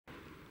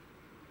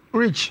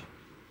Rich.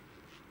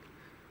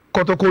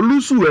 Kotoko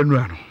lusu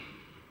enrano.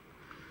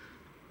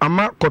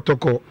 Ama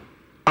Kotoko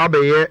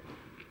abeye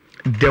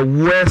the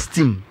worst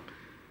team.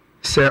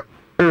 Say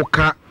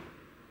Oka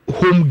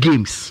home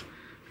games.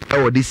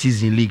 This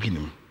season league.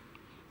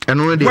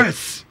 And only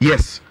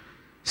yes.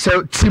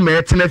 So team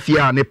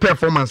etinefia ne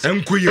performance.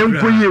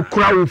 Enkoye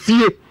kura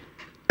ofie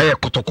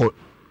Kotoko.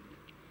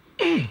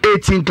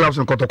 18 clubs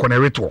in Kotoko na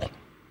retro.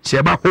 Say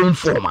about home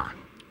former.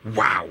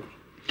 Wow.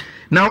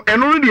 Now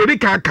and only the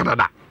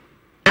Canada.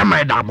 Am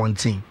I that one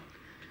thing?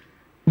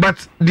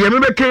 But the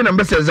American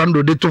ambassador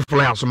Zando de to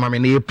fly so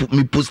me put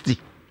me posty.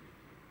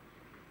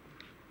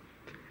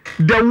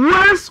 The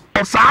worst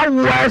of our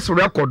worst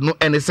record no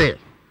and say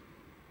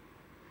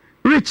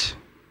Rich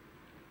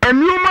and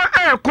you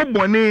ma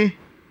kobone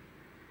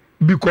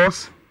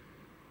because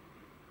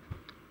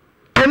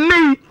and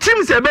then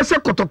teams e be say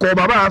Kotoko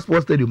Baba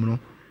Sports Stadium no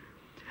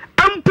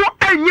ampo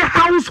any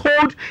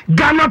household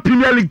Ghana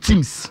Premier League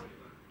teams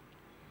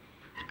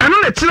and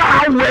on the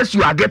how worse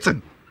you are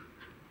getting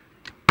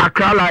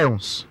Accra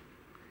Lions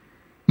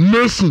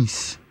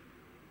Nations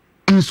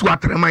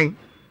Nsoatreman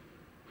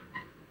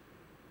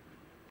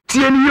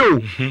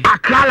TNO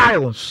Accra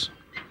Lions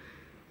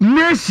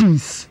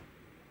Nations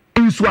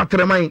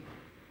Nsoatreman.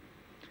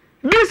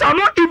 These are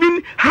not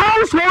even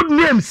household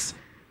names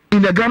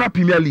in the Ghana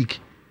Premier League.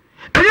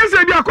 And you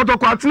say Kotoko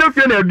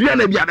Atinefie na adua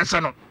na bia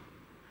desa no.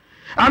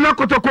 Ana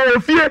Kotoko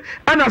ofie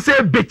and I say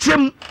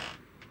Bechem.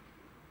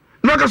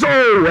 No ka so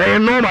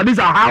no, these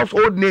are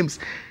household names.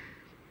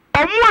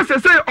 Almost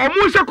say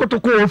almost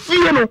Kotoko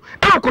ofie no,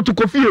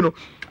 Kotoko ofie no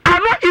are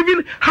not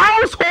even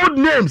household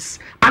names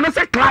and I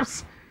say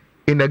clubs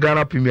in the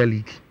Ghana Premier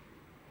League.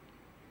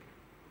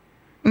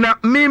 Na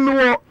me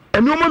wo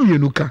enoma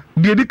mienuka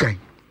de edikan.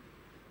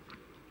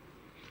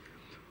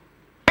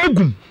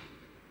 Ogum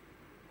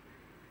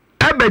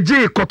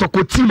ebeje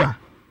Kotoko tima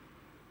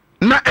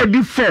na edi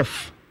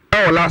 4th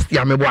last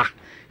year meboa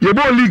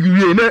yebo league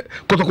wie na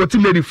Kotoko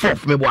team edi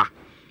 4th meboa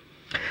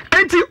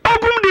enti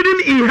Ogum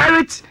didn't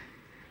inherit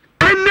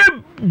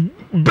any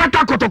better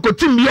Kotoko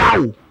team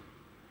yawo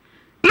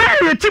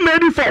na e team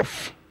edi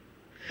 4th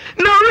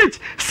now Rich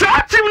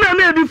sa team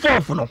na edi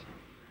 4th no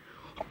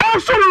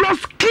also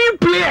lost key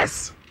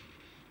players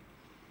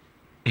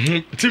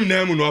team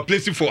name no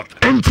place 4th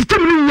and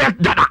team ni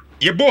yet dada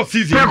your boss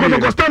season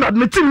Kotoko standard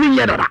me team ni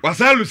yet dada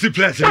wasa Lucy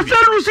players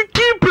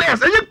key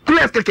players and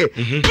players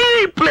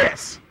key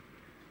players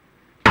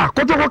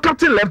Kotoko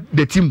captain left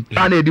the team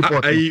and edi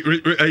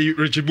 4th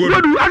Richie Bodo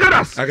what do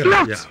Agadas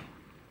left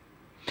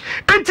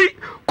and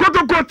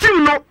Kotoko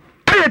team no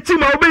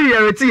team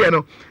obey here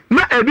no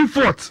na edi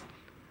 4th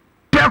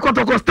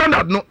Kotoko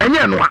standard no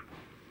enye no.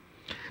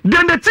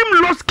 Then the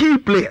team lost key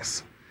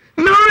players.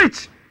 Now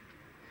Rich,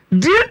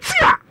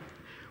 Dientia,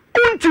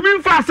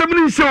 untimi fa asem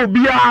ni se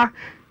obia,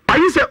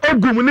 ayi se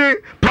Ogum ne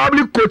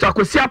public coach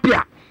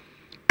akosiapia.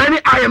 Any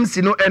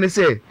IMC no any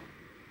say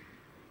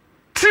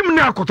team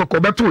na Kotoko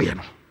beto ye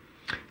no.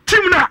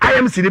 Team na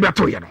IMC ni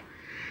beto ye no.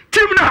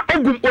 Team na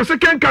Ogum o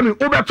second coming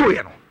o beto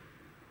ye no.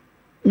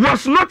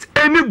 Was not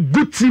any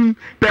good team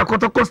per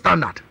Kotoko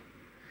standard.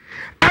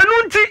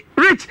 Anunti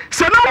Rich,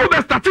 se na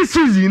we start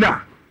season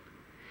na.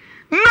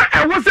 Na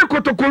I was a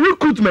Kotoko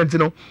recruitment,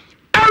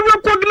 I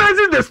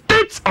recognizes the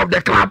state of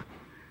the club.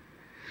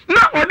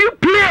 Now all the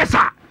players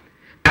are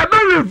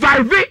ever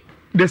reviving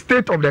the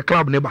state of the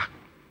club neighbor.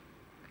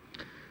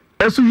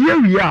 And so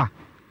here we are.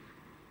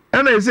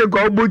 And I say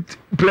go about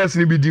players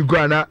ni be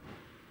go na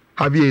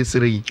have you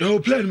three. Oh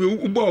play me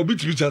ubo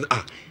bit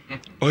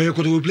oh you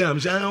Kotoko play am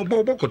say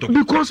Kotoko.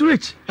 Because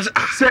Rich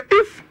say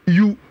if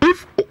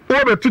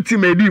over two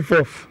team edi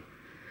 4th.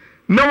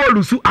 Now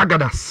Owusu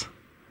Agadas.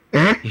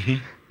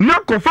 Na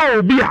kofa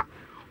obi a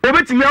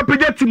obetimi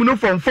apage team no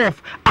from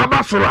 4th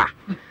abasora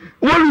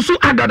Owusu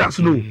Agadas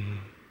no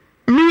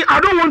me I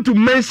don't want to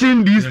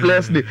mention these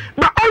players name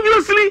but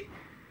obviously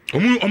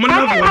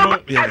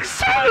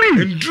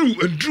exactly and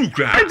Drew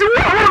cry and we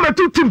are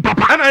two team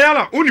papa and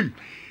ayala unim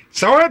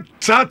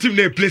sa team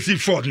na place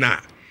 4th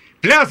na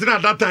players na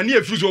that time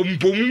near fuse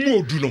omumu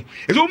odu no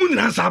e so mu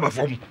na sa aba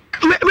form me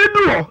do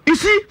you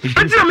see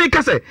until make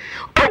say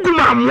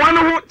Oguma amwa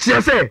no ho tie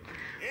say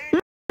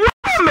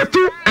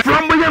metu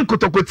from Boyan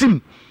Kotoko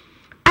team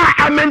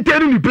I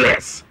maintaining the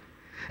players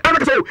and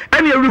I say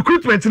any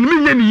recruitment in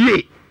me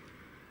ye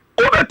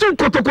over to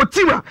Kotoko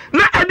team na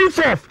edi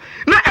 4th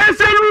na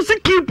lose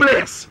key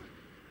players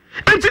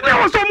and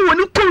now some when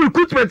you call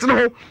recruitment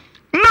no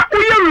na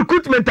we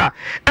recruitment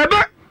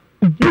ebe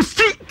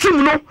boost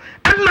team no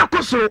and na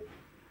koso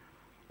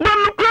but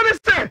no plan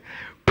say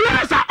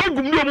players are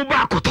Ogum no mo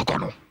ba Kotoko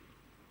no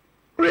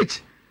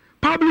Rich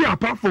probably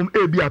apart from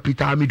Abia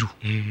Peter Amidu.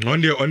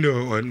 On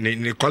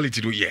the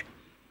quality do yeah.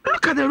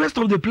 Look at the rest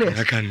of the players.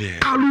 I can yeah.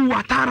 Kalu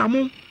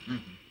Wataramo.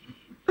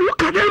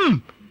 Look at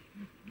them.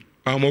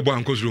 Me,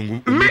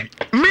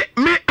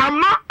 I'm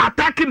not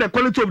attacking the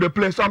quality of the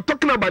players. So I'm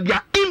talking about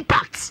their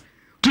impact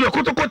to the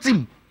Kotoko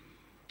team.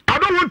 I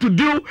don't want to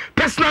deal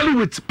personally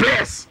with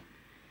players.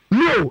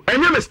 No,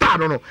 and you may start,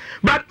 no.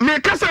 But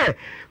me can say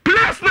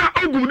players now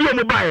Ogum do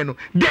mobile no.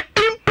 The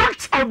impact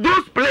of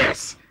those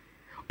players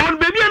on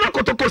baby and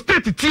Kotoko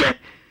State tier.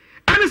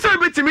 And it's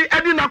a to me, I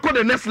did not call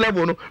the next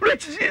level. No,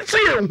 rich,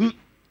 see,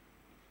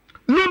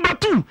 number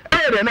 2,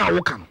 I now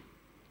walk on.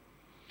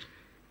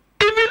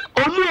 Even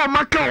Omu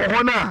Maka or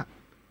Hona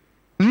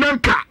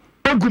Nanka,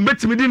 Ogu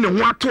met me in the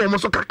water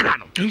almost a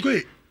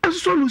crano. And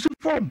so losing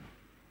form.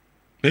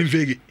 In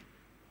Vegi.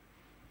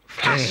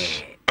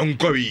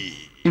 Unkori.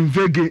 In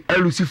Vegi,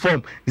 LUC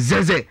form.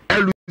 Zeze,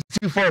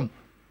 LUC form.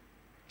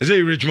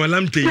 Zay Rich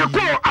Malamte. You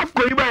go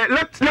after you by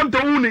let them to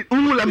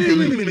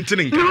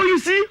Lamte. No, you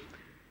see,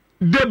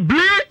 the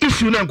blame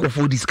issue now go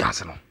for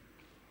discussion.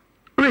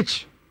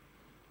 Rich.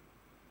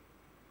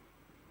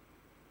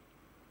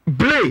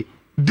 Blay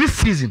this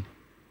season.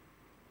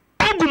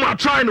 Oguma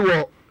trying to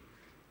work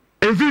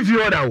and VV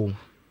other one.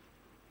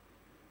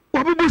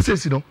 What people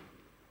says, you know,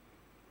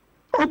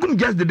 Ogum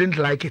just didn't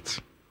like it.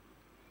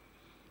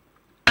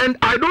 And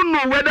I don't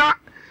know whether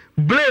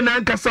Blay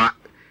Nankasa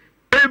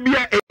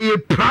Ebia a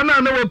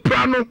prana no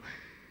prano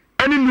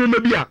any no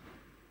maybe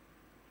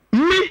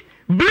me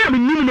Blay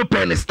me no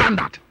pen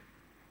standard.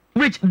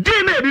 Which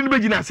DNA didn't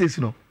begin says,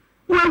 you know.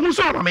 Well, who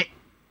saw me?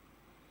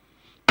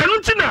 I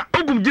don't think that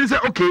Ogum just say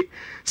okay.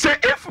 Say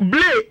if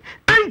Blay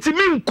ain't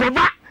me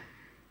cover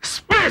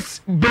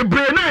space the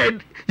brain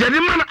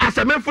man as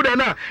a man for the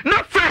now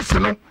not first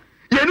no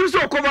you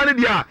so cover the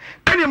dia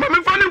and your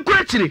man find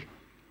question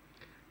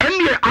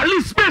and at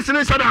least space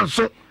in so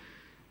so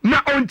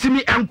now on to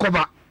me and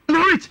cover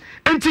no rich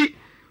and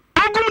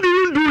Ogum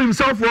didn't do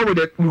himself well with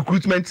the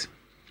recruitment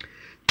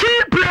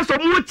key players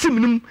of more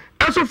team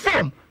as a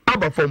form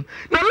about form.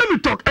 Now let me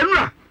talk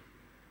Enra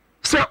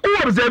say who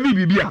observe me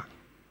bibia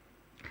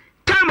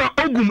time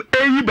Ogum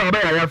eyi baba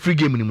ya free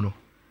game ni no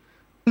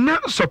na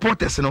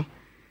supporters no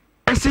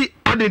I see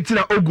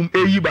Adentina Ogum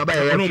eyi baba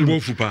ya free no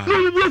bofu no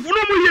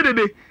mo here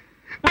dey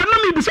but na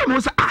me be say mo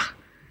say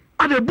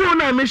the ball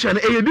na mention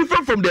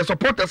different from their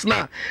supporters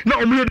now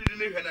omo here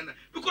dey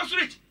because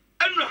rich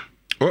Enra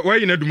why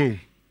you na dumo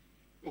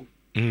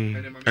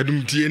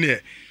adum tie ne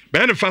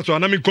be na fa so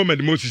na me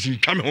comment Moses in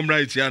come home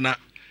right here na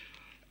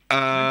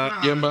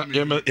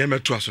yema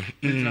to aso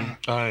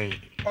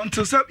ai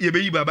until say ye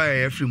be yi baba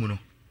ya free mu no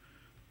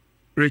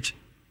rich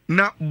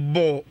na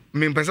ball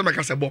me pesa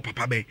make say ball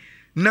papa be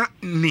na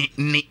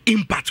ni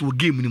impact wo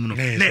game ni mu no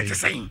na it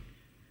say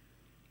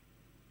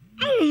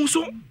no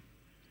so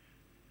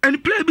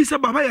and play be say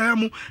baba ya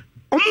mu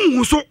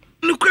omu so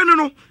ni kran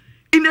no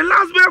in the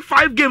last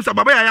 5 games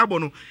baba ya bo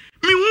no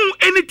me hu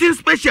anything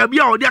special be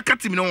a odi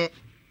akati me no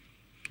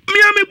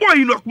me boy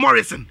Enoch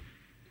Morrison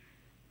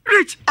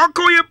rich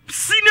okoye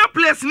senior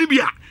players ni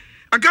bia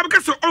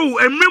agabaka so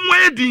emremu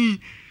ayedin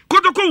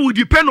Kotoko will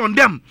depend on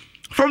them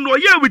from the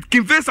year with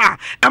Kinfesa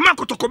and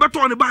Kotoko better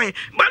on the buy.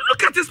 But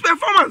look at his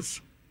performance.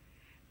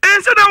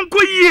 And so down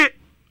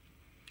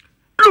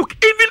look,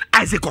 even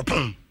as a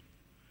Kopon,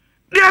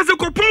 there's a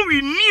Kopon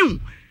we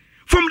knew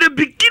from the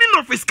beginning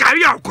of his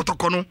career,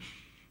 Kotoko.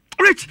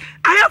 Rich,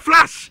 I have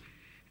flash.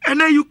 And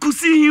then you could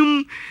see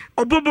him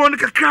Obobo on the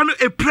Kakrano,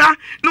 a pra,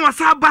 no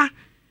asaba.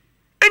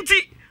 And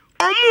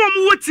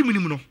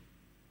omu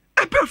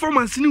a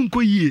performance in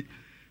Unkoye.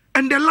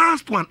 And the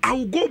last one, I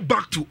will go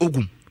back to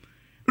Ogum.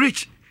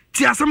 Rich,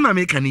 tia some na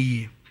make an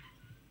year.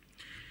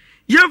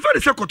 You have very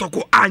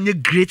Kotoko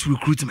anye great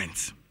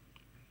recruitment.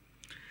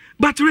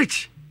 But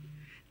Rich,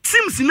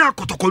 teams na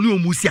Kotoko ni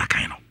omusi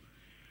akaino.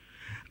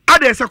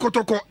 Ade se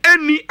Kotoko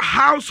any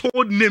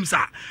household names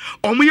are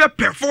omuye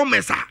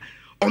performance are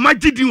oma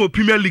jidi o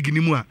Premier League ni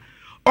mu a.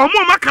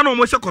 Omo maka na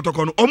omo se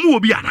Kotoko no omo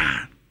obi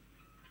ana.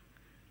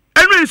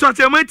 Enu so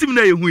ati my team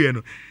na yehu ye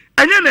no.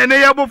 Enye na ene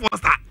yebo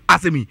Foster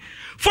asemi.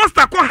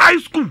 Foster ko high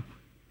school.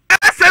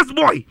 SS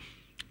boy.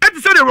 Eti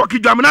say the Rocky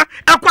Jamina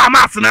e kwa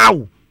amas na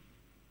wo.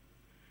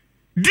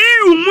 Di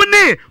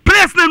umune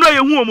players na no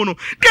yehu omo no.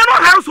 They are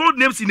not household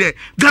names in the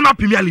Ghana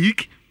Premier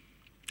League.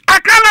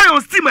 Accra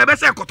Lions team e be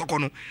say Kotoko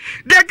no.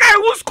 The guy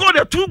who scored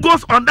the 2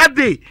 goals on that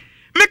day.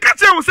 Me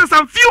catch you say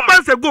some few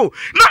months ago.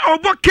 Now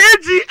obo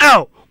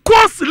KGL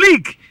Coast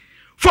League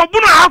for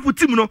Bono half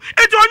team no.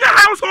 It's on your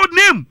household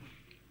name.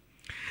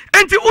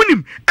 Enti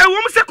unim e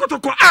wo se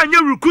Kotoko anya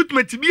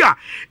recruitment bia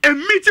e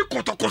meet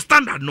Kotoko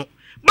standard no.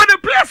 But the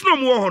players no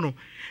mo ho no.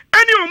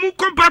 Any omu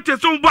compared to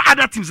some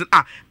other teams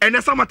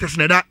and Samates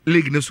na that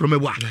league no from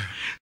eboa.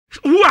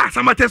 Who are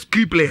Samates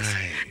key players?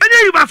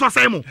 Any even so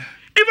say mo.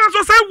 Even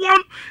so say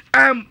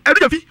one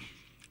every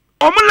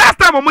last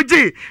time omo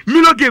J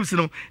Milo games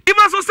no.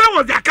 Even so say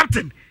was their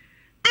captain.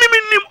 Mimi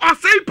nim or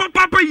say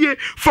papa ye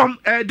from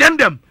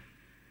Dendem.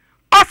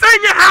 Or say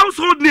your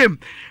household name.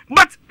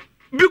 But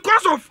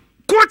because of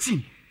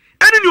coaching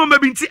any new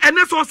mebinti and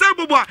so say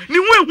bobo ni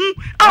hu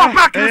our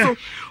back so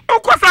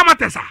okwa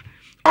Samatesa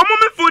omo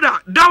me foda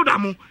Dauda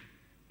mo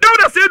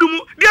Dauda say do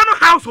mo they are not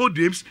household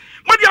names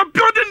but they are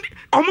building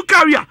omo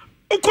career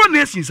okwa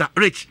nations are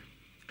rich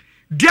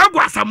Diago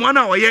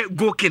Asamoah oye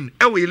gokin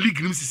e we league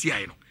nim sisi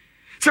ayi no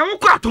say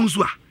okwa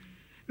atonso a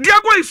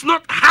Diago is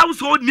not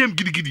household name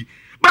gidigidi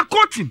but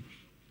coaching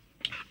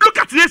look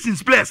at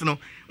nations players no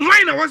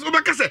why na was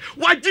obeka say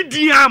waji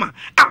diama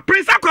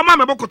prince akwama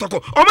me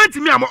Kotoko o man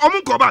timi am o mo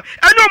nkoba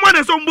ene o mo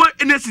na so mbo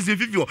ene season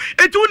 50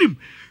 etunim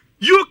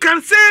you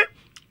can say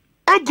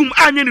ogum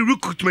anya ni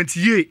recruitment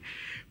ye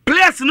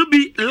players no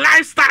be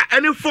lifestyle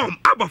any form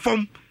aba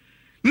form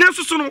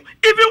neso so no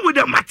even with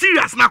the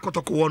materials na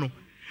Kotoko wo no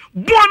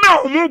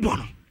bona o mo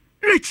bono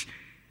rich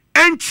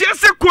and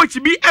chese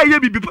coach bi eye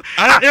bibi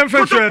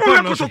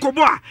Kotoko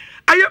bo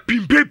aye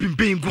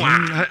pimpe ngwa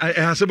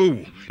asebo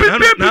wu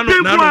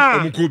na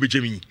omuko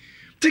bejemi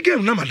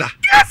tegem na mada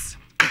yes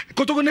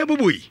Kotoko na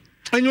boboyi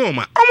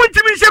anyoma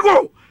omutimi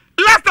shego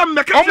last time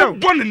make sure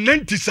born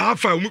 90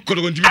 safa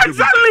Kotoko ntimi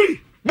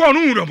exactly born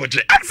unu no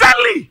budget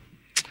exactly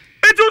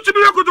etu tu bi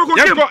Kotoko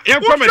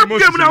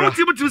game na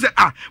ultimate say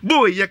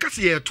boy ye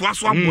kase ye to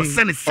aso abo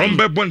sene sen on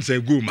be born say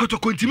go ma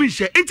Kotoko ntimi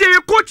hye enti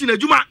ye coach na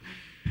adwuma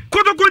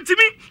Kotoko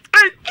ntimi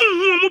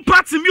mu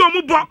party mi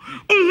omu bo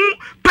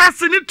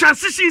person in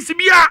transitions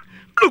bia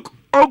look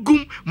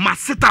Ogum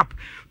must set up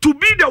to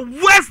be the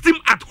worst team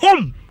at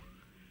home.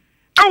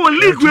 Our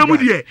league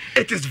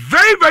it is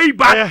very, very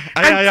bad.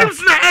 And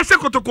teams na ese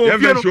Kotoko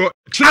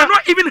are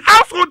not even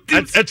household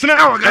teams. It's not